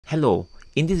Hello,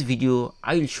 in this video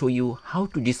I will show you how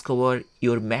to discover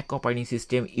your Mac operating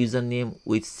system username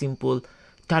with simple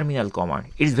terminal command.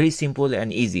 It is very simple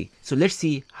and easy. So let's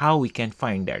see how we can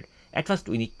find that. At first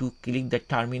we need to click the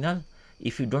terminal.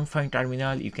 If you don't find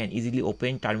terminal, you can easily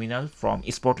open terminal from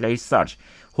Spotlight search.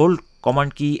 Hold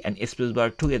command key and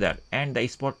spacebar together and the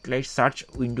Spotlight search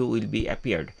window will be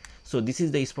appeared. So this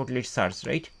is the Spotlight search,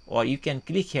 right? Or you can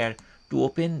click here to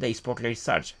open the Spotlight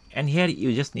search, and here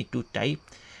you just need to type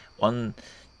on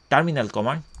terminal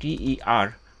command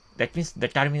ter. That means the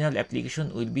terminal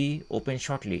application will be open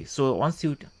shortly. So once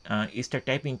you start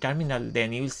typing terminal,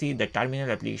 then you will see the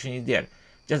terminal application is there.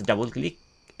 Just double click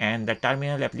and the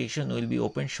terminal application will be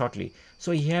open shortly.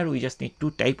 So here we just need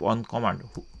to type on command.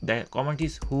 The command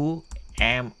is who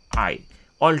am I,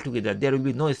 all together. There will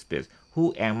be no space.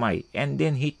 Who am I, and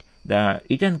then hit the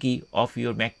return key of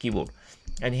your Mac keyboard,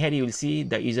 and here you will see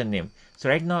the username. So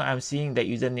right now I'm seeing the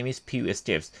username is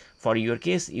FewSteps. For your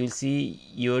case, you will see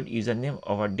your username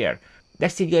over there.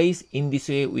 That's it guys. In this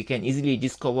way we can easily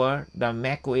discover the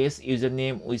macOS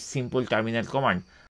username with simple terminal command.